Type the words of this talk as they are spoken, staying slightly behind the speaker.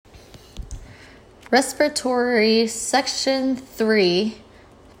Respiratory Section 3,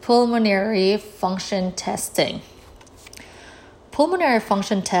 Pulmonary Function Testing. Pulmonary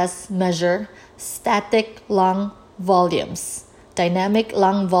function tests measure static lung volumes, dynamic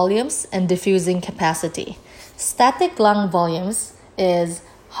lung volumes, and diffusing capacity. Static lung volumes is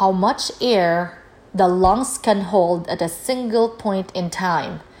how much air the lungs can hold at a single point in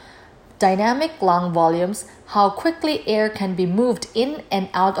time. Dynamic lung volumes, how quickly air can be moved in and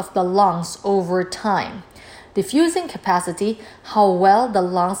out of the lungs over time. Diffusing capacity, how well the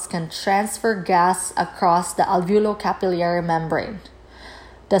lungs can transfer gas across the alveolo-capillary membrane.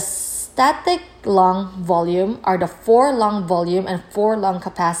 The static lung volume are the 4 lung volume and 4 lung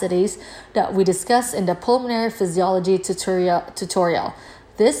capacities that we discussed in the pulmonary physiology tutorial.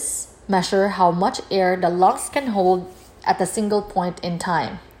 This measure how much air the lungs can hold at a single point in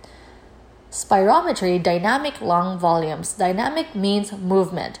time. Spirometry, dynamic lung volumes. Dynamic means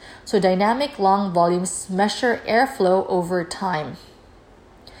movement. So dynamic lung volumes measure airflow over time.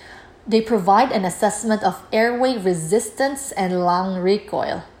 They provide an assessment of airway resistance and lung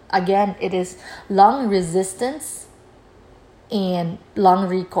recoil. Again, it is lung resistance and lung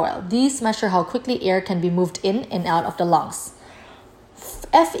recoil. These measure how quickly air can be moved in and out of the lungs.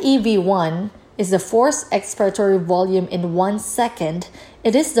 FEV1 is the forced expiratory volume in 1 second.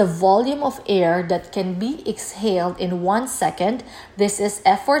 It is the volume of air that can be exhaled in 1 second. This is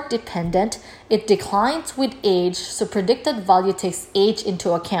effort dependent. It declines with age, so predicted value takes age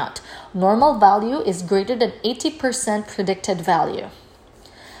into account. Normal value is greater than 80% predicted value.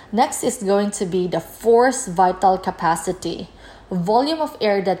 Next is going to be the forced vital capacity, volume of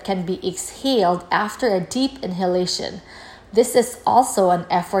air that can be exhaled after a deep inhalation. This is also an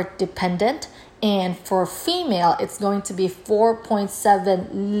effort dependent. And for female, it's going to be 4.7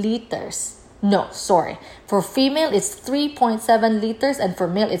 liters. For female, it's 3.7 liters, and for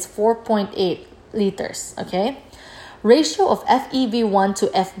male, it's 4.8 liters. Okay? Ratio of FEV1 to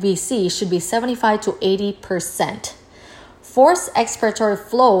FVC should be 75 to 80%. Forced expiratory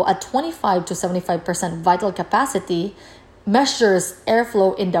flow at 25 to 75% vital capacity measures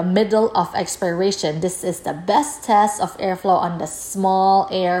airflow in the middle of expiration. This is the best test of airflow on the small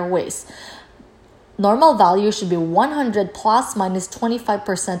airways. Normal value should be 100 plus minus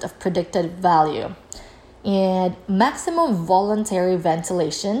 25% of predicted value. And maximum voluntary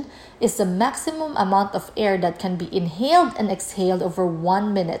ventilation is the maximum amount of air that can be inhaled and exhaled over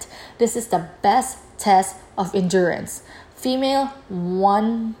 1 minute. This is the best test of endurance. Female,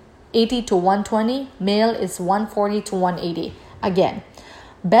 180 to 120. Male is 140 to 180. Again,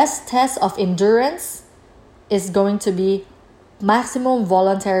 best test of endurance is going to be maximum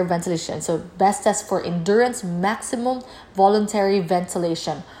voluntary ventilation. So best test for endurance, maximum voluntary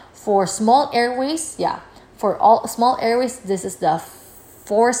ventilation. For small airways, for all small airways, this is the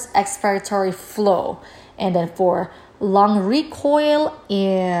forced expiratory flow. And then for lung recoil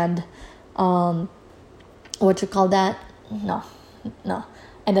and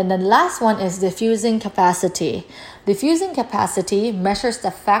And then the last one is diffusing capacity. Diffusing capacity measures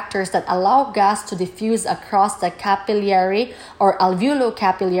the factors that allow gas to diffuse across the capillary or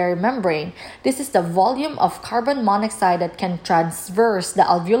alveolo-capillary membrane. This is the volume of carbon monoxide that can traverse the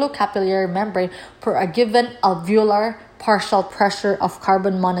alveolo-capillary membrane per a given alveolar partial pressure of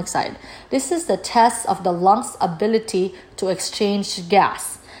carbon monoxide. This is the test of the lung's ability to exchange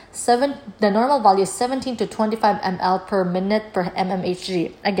gas. The normal value is 17 to 25 ml per minute per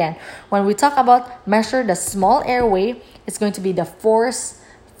mmHg. Again, when we talk about measure the small airway, it's going to be the forced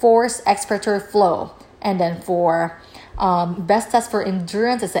expiratory flow. And then for best test for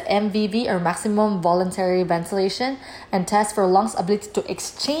endurance is the MVV or maximum voluntary ventilation. And test for lungs' ability to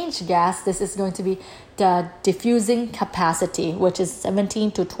exchange gas, this is going to be the diffusing capacity, which is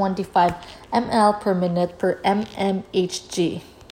 17 to 25 ml per minute per mmHg.